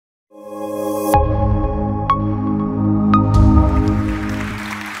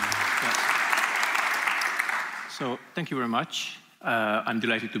thank you very much. I'm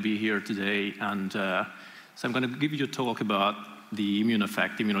delighted to be here today, and so I'm going to give you a talk about the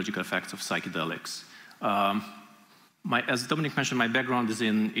immunological effects of psychedelics. As Dominic mentioned, my background is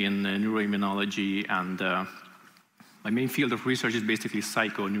in neuroimmunology, and my main field of research is basically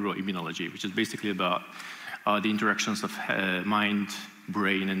psychoneuroimmunology, which is basically about the interactions of mind,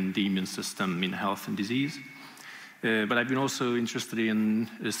 brain, and the immune system in health and disease. But I've been also interested in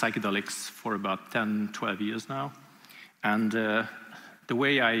psychedelics for about 10, 12 years now. And the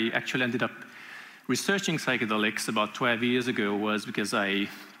way I actually ended up researching psychedelics about 12 years ago was because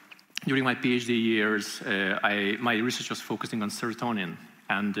during my PhD years, my research was focusing on serotonin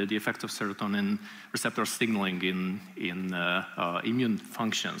and the effects of serotonin receptor signaling in immune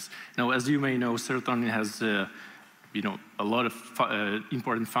functions. Now, as you may know, serotonin has a lot of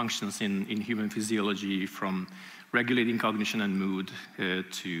important functions in human physiology, from regulating cognition and mood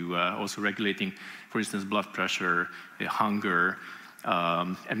to also regulating, for instance, blood pressure, hunger,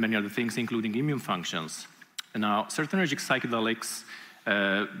 and many other things, including immune functions. Now, serotonergic psychedelics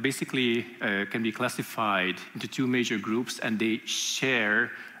basically can be classified into two major groups, and they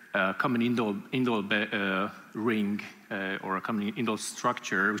share a common indole ring or a common indole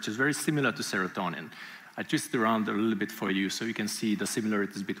structure, which is very similar to serotonin. I twisted around a little bit for you so you can see the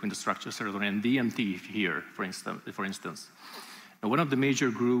similarities between the structure of serotonin and DMT here, for instance. Now, one of the major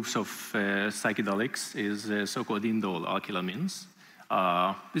groups of psychedelics is so-called indole alkylamines.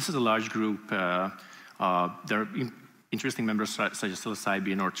 This is a large group. There are interesting members such as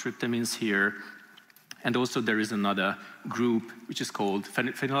psilocybin or tryptamines here. And also there is another group which is called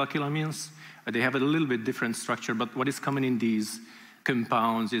phenylalkylamines. They have a little bit different structure, but what is common in these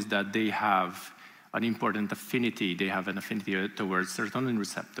compounds is that they have an important affinity. They have an affinity towards serotonin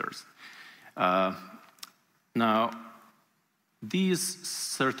receptors. Now, these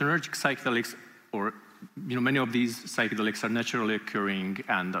serotonergic psychedelics, or many of these psychedelics, are naturally occurring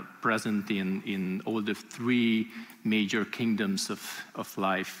and are present in all the three major kingdoms of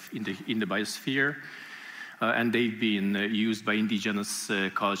life in the biosphere, and they've been used by indigenous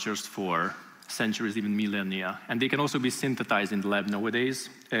cultures for centuries, even millennia. And they can also be synthesized in the lab nowadays.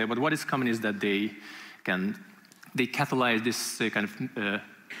 But what is common is that they catalyze this kind of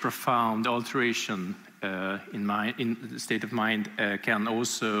profound alteration in the state of mind, can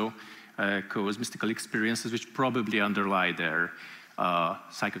also cause mystical experiences which probably underlie their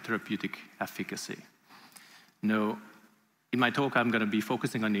psychotherapeutic efficacy. Now, in my talk, I'm going to be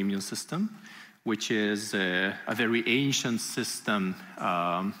focusing on the immune system, which is a very ancient system,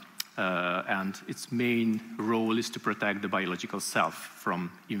 and its main role is to protect the biological self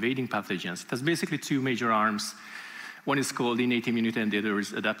from invading pathogens. It has basically two major arms. One is called innate immunity, and the other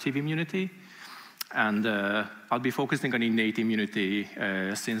is adaptive immunity. And I'll be focusing on innate immunity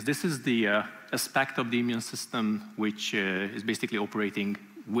since this is the aspect of the immune system which is basically operating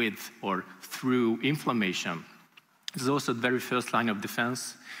with or through inflammation. This is also the very first line of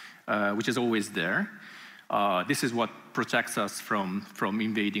defense, which is always there. This is what protects us from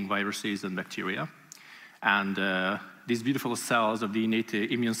invading viruses and bacteria. And these beautiful cells of the innate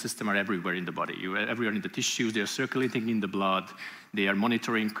immune system are everywhere in the body. Everywhere in the tissues, they are circulating in the blood. They are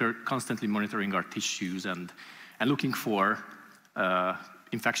constantly monitoring our tissues and looking for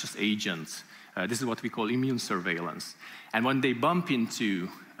infectious agents. This is what we call immune surveillance. And when they bump into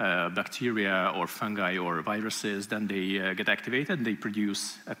bacteria or fungi or viruses, then they get activated. They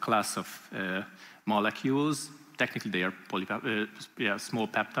produce a class of molecules. Technically, they are small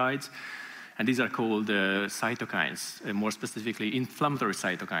peptides. And these are called cytokines, more specifically inflammatory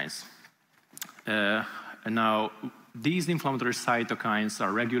cytokines. Now, these inflammatory cytokines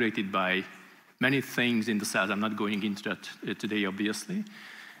are regulated by many things in the cells. I'm not going into that today, obviously.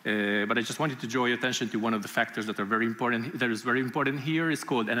 But I just wanted to draw your attention to one of the factors that are very important. That is very important here. It's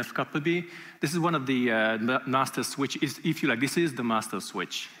called NF-κB. This is one of the master switches. If you like, this is the master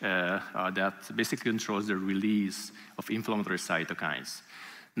switch that basically controls the release of inflammatory cytokines.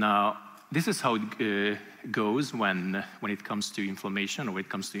 Now, this is how it goes when it comes to inflammation, or when it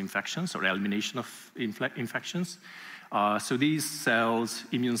comes to infections or elimination of infections. So these cells,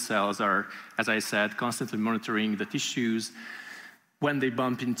 immune cells, are, as I said, constantly monitoring the tissues. When they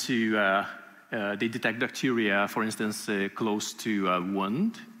bump into, they detect bacteria, for instance, close to a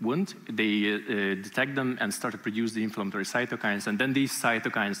wound, they detect them and start to produce the inflammatory cytokines, and then these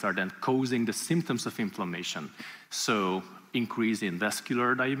cytokines are then causing the symptoms of inflammation. So increase in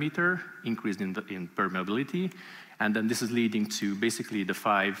vascular diameter, increase in permeability, and then this is leading to basically the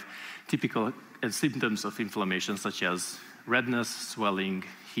 5 typical symptoms of inflammation, such as redness, swelling,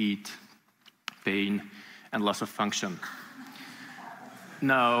 heat, pain, and loss of function.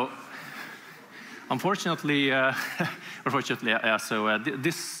 Now, unfortunately,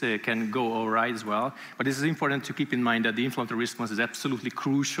 this can go all right as well. But this is important to keep in mind that the inflammatory response is absolutely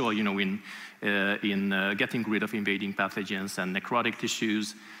crucial, in getting rid of invading pathogens and necrotic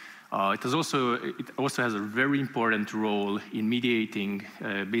tissues. It also has a very important role in mediating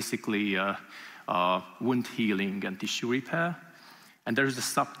basically wound healing and tissue repair. And there is a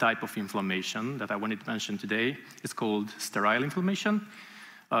subtype of inflammation that I wanted to mention today. It's called sterile inflammation,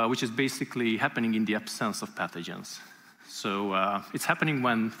 which is basically happening in the absence of pathogens. So it's happening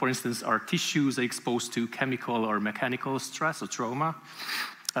when, for instance, our tissues are exposed to chemical or mechanical stress or trauma,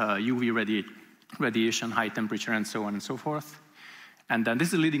 UV radiation, high temperature, and so on and so forth. And then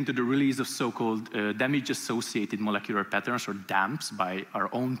this is leading to the release of so-called damage-associated molecular patterns, or DAMPs, by our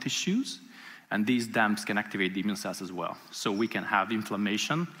own tissues. And these DAMPs can activate the immune cells as well. So we can have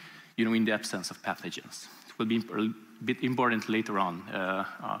inflammation, in the absence of pathogens. It will be a bit important later on.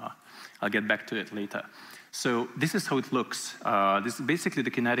 I'll get back to it later. So this is how it looks. This is basically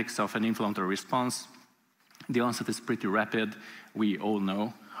the kinetics of an inflammatory response. The onset is pretty rapid. We all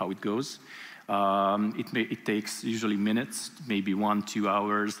know how it goes. It takes usually minutes, maybe 1-2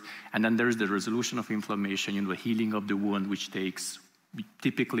 hours. And then there's the resolution of inflammation, the healing of the wound, which takes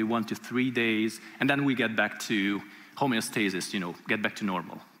typically 1 to 3 days. And then we get back to homeostasis, get back to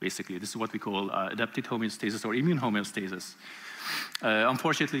normal, basically. This is what we call adaptive homeostasis or immune homeostasis.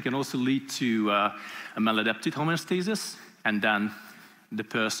 Unfortunately, it can also lead to a maladaptive homeostasis, and then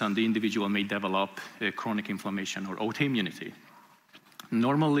the individual may develop chronic inflammation or autoimmunity.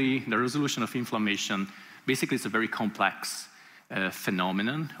 Normally, the resolution of inflammation, basically it's a very complex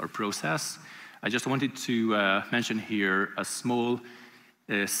phenomenon or process. I just wanted to mention here a small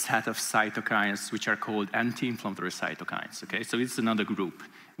set of cytokines which are called anti-inflammatory cytokines, okay? So it's another group.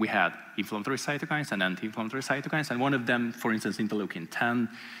 We had inflammatory cytokines and anti-inflammatory cytokines, and one of them, for instance, interleukin-10,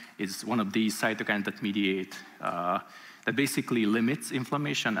 is one of these cytokines that that basically limits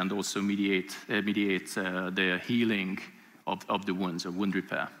inflammation and also mediates the healing of the wounds or wound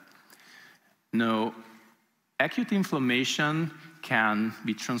repair. Now, acute inflammation can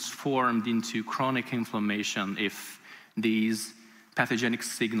be transformed into chronic inflammation if these pathogenic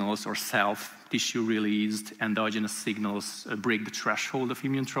signals or self-tissue-released endogenous signals break the threshold of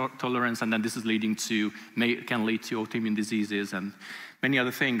immune tolerance, and then this is can lead to autoimmune diseases and many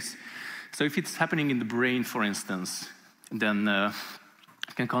other things. So if it's happening in the brain, for instance, then it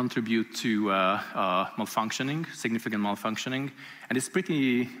can contribute to malfunctioning, significant malfunctioning, and it's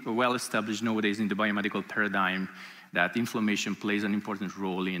pretty well established nowadays in the biomedical paradigm that inflammation plays an important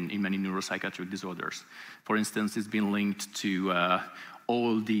role in many neuropsychiatric disorders. For instance, it's been linked to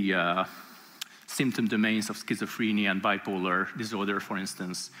all the symptom domains of schizophrenia and bipolar disorder, for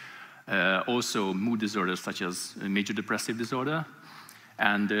instance. Also mood disorders such as major depressive disorder.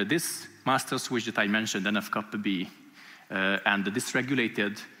 And this master switch that I mentioned, NF-kappa B, and the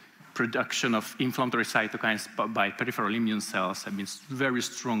dysregulated production of inflammatory cytokines by peripheral immune cells have been very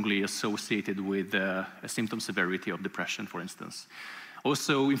strongly associated with symptom severity of depression, for instance.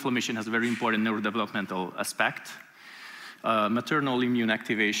 Also, inflammation has a very important neurodevelopmental aspect. Maternal immune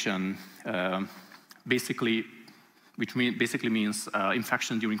activation, basically means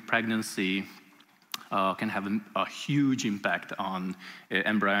infection during pregnancy can have a huge impact on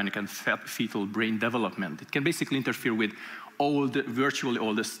embryonic and fetal brain development. It can basically interfere with virtually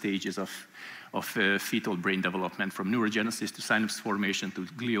all the stages of fetal brain development, from neurogenesis to synapse formation to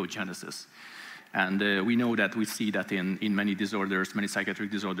gliogenesis. And we see that in many disorders, many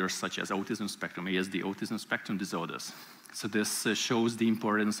psychiatric disorders such as autism spectrum, ASD, autism spectrum disorders. So this shows the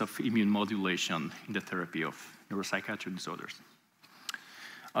importance of immune modulation in the therapy of neuropsychiatric disorders.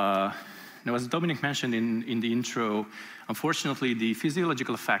 Now, as Dominic mentioned in the intro, unfortunately, the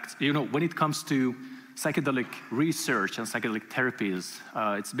physiological effects, when it comes to psychedelic research and psychedelic therapies,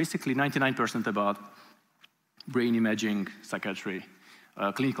 it's basically 99% about brain imaging, psychiatry,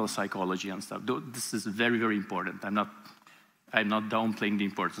 clinical psychology and stuff. This is very, very important. I'm not downplaying the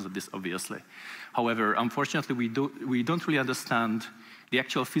importance of this, obviously. However, unfortunately, we don't really understand the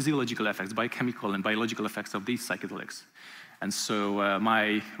actual physiological effects, biochemical and biological effects of these psychedelics. And so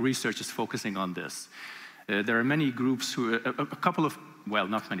my research is focusing on this. There are many groups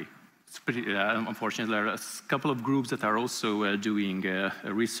not many. It's pretty, unfortunately, there are a couple of groups that are also doing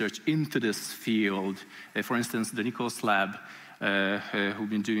research into this field. For instance, the Nichols Lab, who've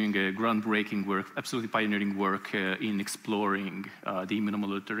been doing groundbreaking work, absolutely pioneering work in exploring the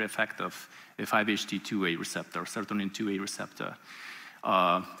immunomodulatory effect of a 5-HT2A receptor, serotonin 2A receptor.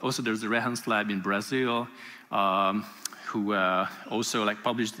 Also, there's the Rehan's lab in Brazil, who also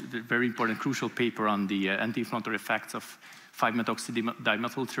published a very important, crucial paper on the anti-inflammatory effects of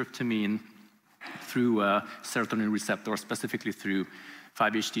 5-methoxydimethyltryptamine. through serotonin receptor, specifically through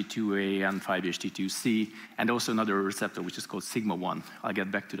 5-HT2A and 5-HT2C, and also another receptor which is called sigma-1. I'll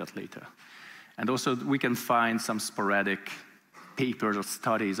get back to that later. And also we can find some sporadic papers or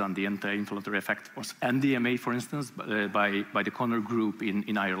studies on the anti-inflammatory effect of NDMA, for instance, by the Connor group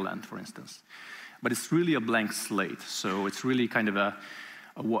in Ireland, for instance. But it's really a blank slate, so it's really kind of a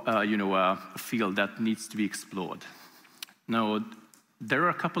field that needs to be explored. Now, there are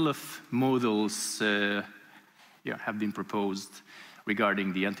a couple of models have been proposed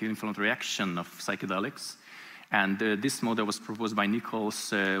regarding the anti-inflammatory action of psychedelics. And this model was proposed by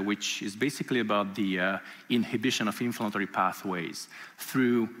Nichols, which is basically about the inhibition of inflammatory pathways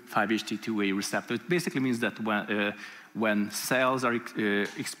through 5-HT2A receptor. It basically means that when cells are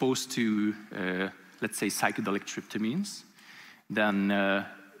exposed to, let's say, psychedelic tryptamines, then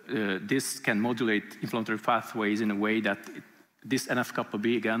this can modulate inflammatory pathways in a way that this NF-kappa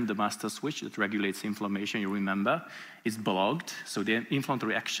B, again, the master switch that regulates inflammation, you remember, is blocked, so the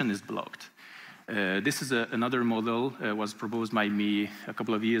inflammatory action is blocked. This is another model, was proposed by me a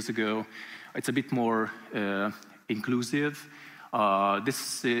couple of years ago. It's a bit more inclusive.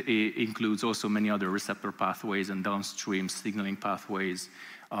 This includes also many other receptor pathways and downstream signaling pathways,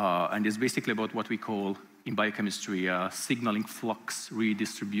 and it's basically about what we call, in biochemistry, signaling flux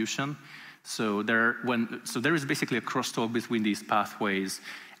redistribution. So there is basically a crosstalk between these pathways,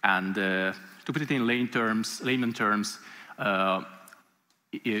 and to put it in layman terms,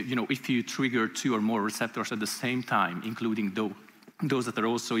 if you trigger 2 or more receptors at the same time, including those that are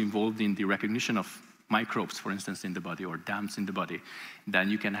also involved in the recognition of microbes, for instance, in the body, or damps in the body, then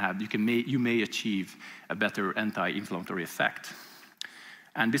you may achieve a better anti-inflammatory effect.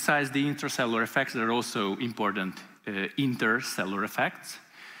 And besides the intracellular effects, there are also important intercellular effects.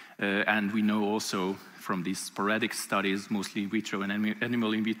 And we know also from these sporadic studies, mostly in vitro and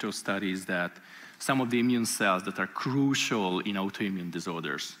animal in vitro studies, that some of the immune cells that are crucial in autoimmune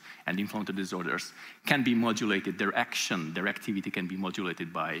disorders and inflammatory disorders can be modulated. Their activity can be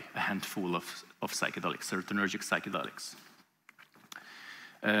modulated by a handful of psychedelics, serotonergic psychedelics.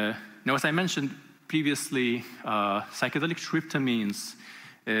 Now, as I mentioned previously, psychedelic tryptamines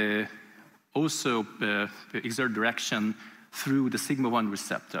also exert their action through the sigma-1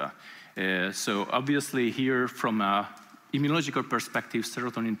 receptor. So obviously here, from an immunological perspective,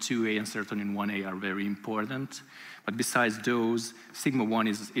 serotonin 2A and serotonin 1A are very important. But besides those,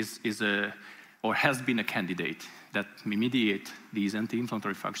 sigma-1 has been a candidate that may mediate these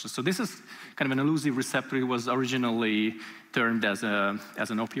anti-inflammatory functions. So this is kind of an elusive receptor. It was originally termed as an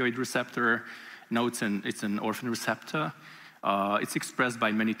opioid receptor. Now it's an orphan receptor. It's expressed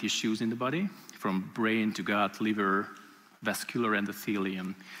by many tissues in the body, from brain to gut, liver, vascular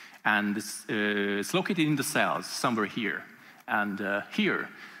endothelium, and it's located in the cells, somewhere here and here.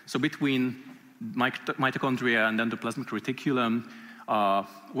 So between mitochondria and endoplasmic reticulum,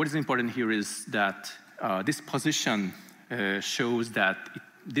 what is important here is that this position shows that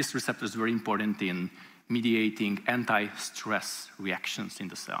this receptor is very important in mediating anti-stress reactions in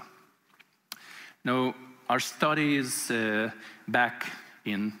the cell. Now, our studies back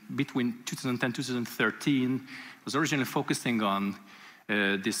in between 2010-2013 was originally focusing on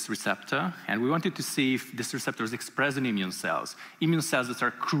this receptor, and we wanted to see if this receptor is expressed in immune cells that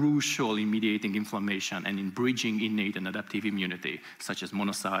are crucial in mediating inflammation and in bridging innate and adaptive immunity, such as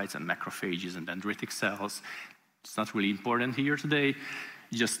monocytes and macrophages and dendritic cells. It's not really important here today.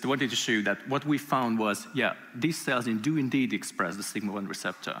 Just wanted to show you that what we found was, yeah, these cells do indeed express the sigma-1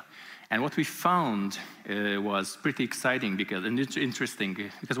 receptor. And what we found was pretty exciting and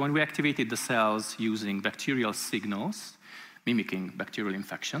interesting, because when we activated the cells using bacterial signals, mimicking bacterial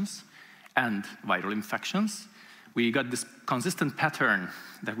infections and viral infections, we got this consistent pattern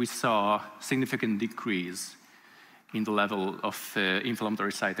that we saw significant decrease in the level of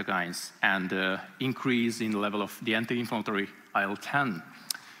inflammatory cytokines and increase in the level of the anti-inflammatory IL-10.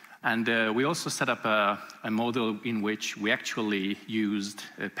 And we also set up a model in which we actually used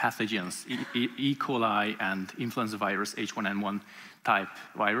pathogens, E. coli and influenza virus, H1N1 type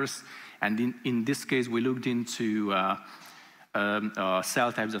virus. And in this case, we looked into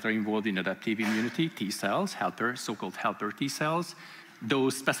cell types that are involved in adaptive immunity, T cells, so-called helper T cells,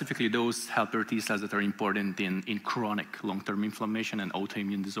 specifically those helper T cells that are important in chronic long-term inflammation and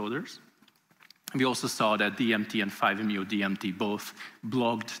autoimmune disorders. We also saw that DMT and 5-MeO-DMT both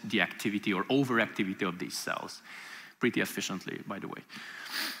blocked the activity or overactivity of these cells pretty efficiently, by the way.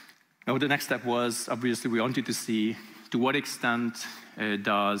 Now, the next step was, obviously, we wanted to see to what extent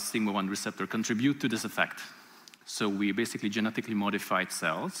does sigma-1 receptor contribute to this effect. So we basically genetically modified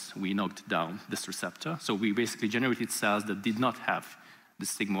cells. We knocked down this receptor. So we basically generated cells that did not have the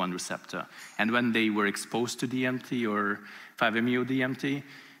sigma-1 receptor. And when they were exposed to DMT or 5-MeO-DMT,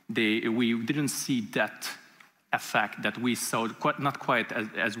 we didn't see that effect that we saw, not quite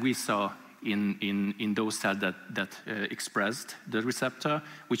as we saw in those cells that expressed the receptor,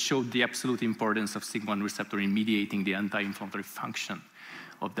 which showed the absolute importance of sigma-1 receptor in mediating the anti-inflammatory function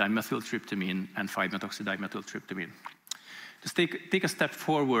of dimethyltryptamine and 5-methoxydimethyltryptamine. To take a step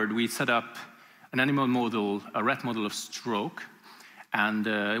forward, we set up an animal model, a rat model of stroke, and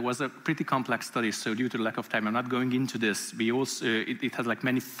it was a pretty complex study, so due to the lack of time, I'm not going into this. We also, it has like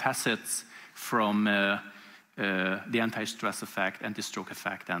many facets from the anti-stress effect, anti-stroke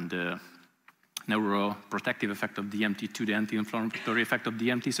effect, and the neuroprotective effect of DMT to the anti-inflammatory effect of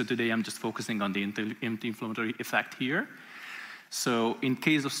DMT. So today I'm just focusing on the anti-inflammatory effect here. So in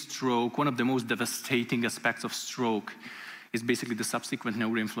case of stroke, one of the most devastating aspects of stroke is basically the subsequent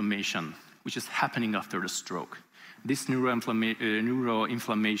neuroinflammation, which is happening after the stroke. This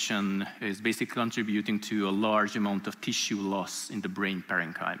neuroinflammation is basically contributing to a large amount of tissue loss in the brain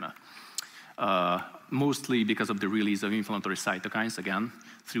parenchyma, mostly because of the release of inflammatory cytokines, again,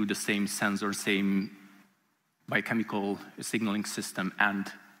 through the same sensor, same biochemical signaling system,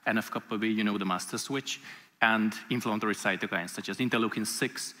 and NF-kappa B, you know, the master switch, and inflammatory cytokines such as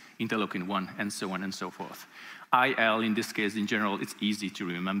interleukin-6, interleukin-1, and so on and so forth. IL, in this case, in general, it's easy to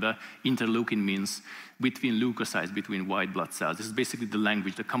remember. Interleukin means between leukocytes, between white blood cells. This is basically the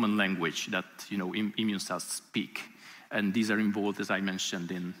language, the common language that, you know, immune cells speak. And these are involved, as I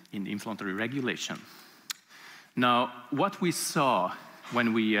mentioned, in inflammatory regulation. Now, what we saw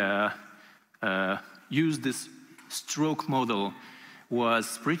when we used this stroke model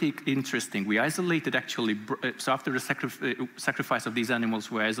was pretty interesting. We isolated actually, so after the sacrifice of these animals,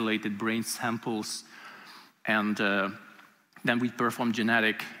 we isolated brain samples, and then we performed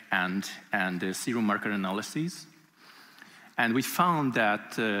genetic and serum marker analyses. And we found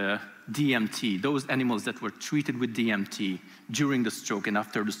that DMT, those animals that were treated with DMT during the stroke and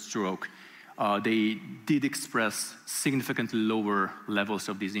after the stroke, they did express significantly lower levels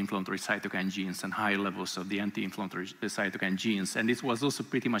of these inflammatory cytokine genes and higher levels of the anti-inflammatory cytokine genes. And this was also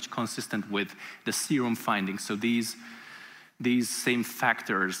pretty much consistent with the serum findings. So these same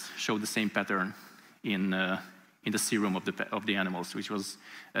factors show the same pattern in the serum of the animals, which was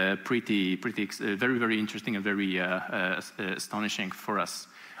very, very interesting and very astonishing for us.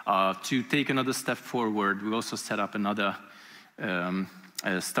 To take another step forward, we also set up another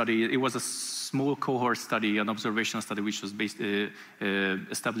study. It was a small cohort study, an observational study, which was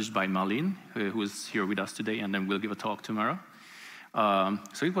established by Malin, who is here with us today, and then we'll give a talk tomorrow.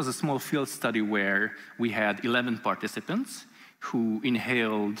 So it was a small field study where we had 11 participants who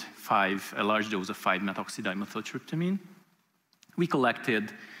inhaled a large dose of 5-methoxydimethyltryptamine. We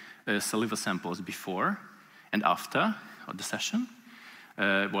collected saliva samples before and after the session.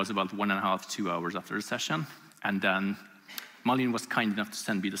 It was about 1.5 to 2 hours after the session. And then Malin was kind enough to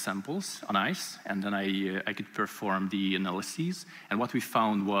send me the samples on ice, and then I could perform the analyses. And what we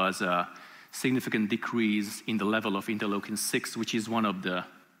found was a significant decrease in the level of interleukin-6, which is one of the,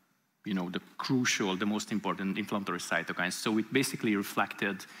 you know, the crucial, the most important inflammatory cytokines. So it basically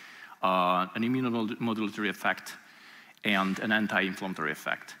reflected an immunomodulatory effect and an anti-inflammatory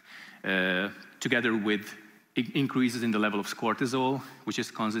effect, together with increases in the level of cortisol, which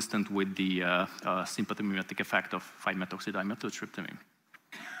is consistent with the sympathomimetic effect of 5-methoxydimethyltryptamine.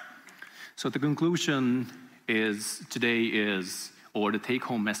 So the conclusion today is, or the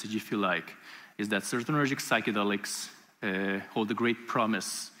take-home message, if you like, is that serotonergic psychedelics hold a great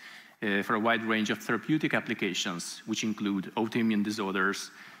promise for a wide range of therapeutic applications, which include autoimmune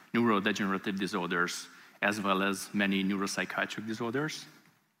disorders, neurodegenerative disorders, as well as many neuropsychiatric disorders.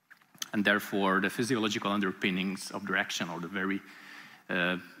 And therefore, the physiological underpinnings of their action, or the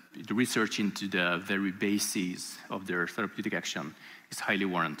research into the very bases of their therapeutic action, is highly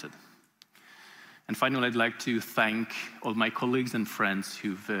warranted. And finally, I'd like to thank all my colleagues and friends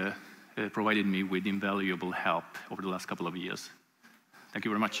who've provided me with invaluable help over the last couple of years. Thank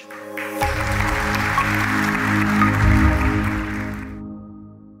you very much.